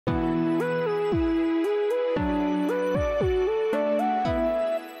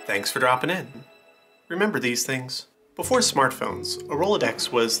Thanks for dropping in. Remember these things? Before smartphones, a Rolodex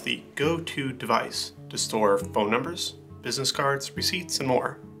was the go-to device to store phone numbers, business cards, receipts, and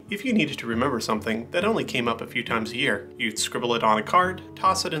more. If you needed to remember something that only came up a few times a year, you'd scribble it on a card,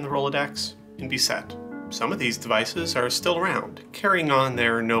 toss it in the Rolodex, and be set. Some of these devices are still around, carrying on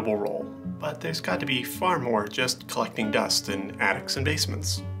their noble role, but there's got to be far more just collecting dust in attics and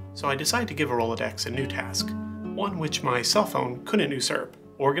basements. So I decided to give a Rolodex a new task, one which my cell phone couldn't usurp: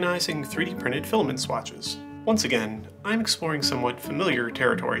 organizing 3D printed filament swatches. Once again, I'm exploring somewhat familiar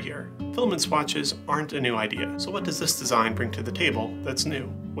territory here. Filament swatches aren't a new idea, so what does this design bring to the table that's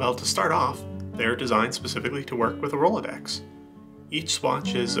new? Well, to start off, they're designed specifically to work with a Rolodex. Each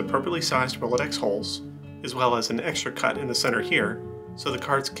swatch is appropriately sized Rolodex holes, as well as an extra cut in the center here, so the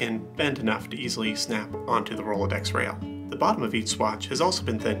cards can bend enough to easily snap onto the Rolodex rail. The bottom of each swatch has also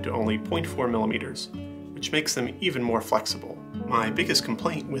been thinned to only 0.4 millimeters, which makes them even more flexible. My biggest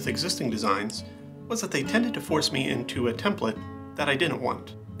complaint with existing designs was that they tended to force me into a template that I didn't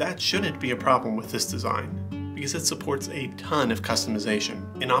want. That shouldn't be a problem with this design, because it supports a ton of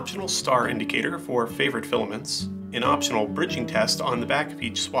customization. An optional star indicator for favorite filaments, an optional bridging test on the back of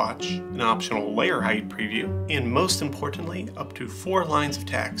each swatch, an optional layer height preview, and most importantly, up to 4 lines of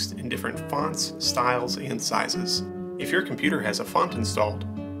text in different fonts, styles, and sizes. If your computer has a font installed,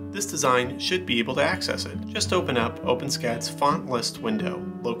 this design should be able to access it. Just open up OpenSCAD's font list window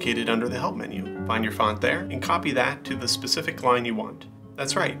located under the Help menu. Find your font there and copy that to the specific line you want.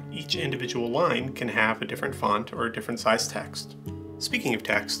 That's right, each individual line can have a different font or a different size text. Speaking of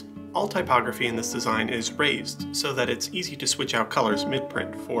text, all typography in this design is raised so that it's easy to switch out colors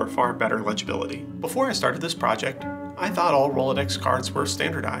mid-print for far better legibility. Before I started this project, I thought all Rolodex cards were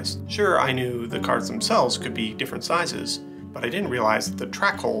standardized. Sure, I knew the cards themselves could be different sizes, but I didn't realize that the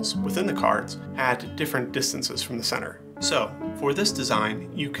track holes within the cards had different distances from the center. So, for this design,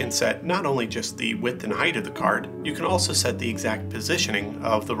 you can set not only just the width and height of the card, you can also set the exact positioning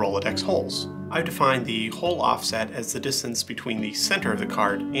of the Rolodex holes. I've defined the hole offset as the distance between the center of the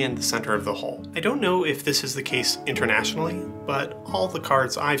card and the center of the hole. I don't know if this is the case internationally, but all the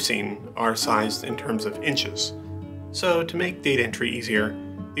cards I've seen are sized in terms of inches. So to make data entry easier,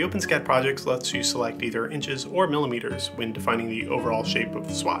 the OpenSCAD project lets you select either inches or millimeters when defining the overall shape of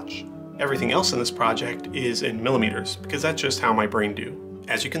the swatch. Everything else in this project is in millimeters, because that's just how my brain do.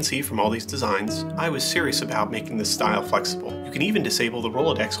 As you can see from all these designs, I was serious about making this style flexible. You can even disable the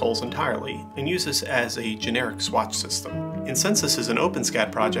Rolodex holes entirely and use this as a generic swatch system. And since this is an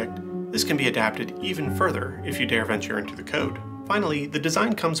OpenSCAD project, this can be adapted even further if you dare venture into the code. Finally, the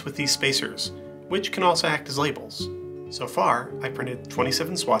design comes with these spacers, which can also act as labels. So far, I printed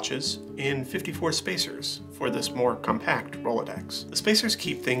 27 swatches and 54 spacers for this more compact Rolodex. The spacers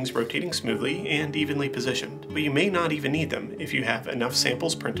keep things rotating smoothly and evenly positioned, but you may not even need them if you have enough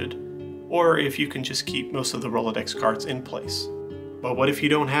samples printed, or if you can just keep most of the Rolodex cards in place. But what if you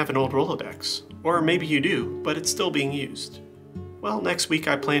don't have an old Rolodex? Or maybe you do, but it's still being used. Well, next week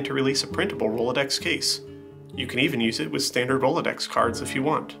I plan to release a printable Rolodex case. You can even use it with standard Rolodex cards if you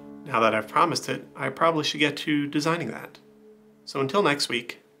want. Now that I've promised it, I probably should get to designing that. So until next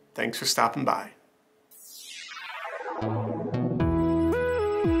week, thanks for stopping by.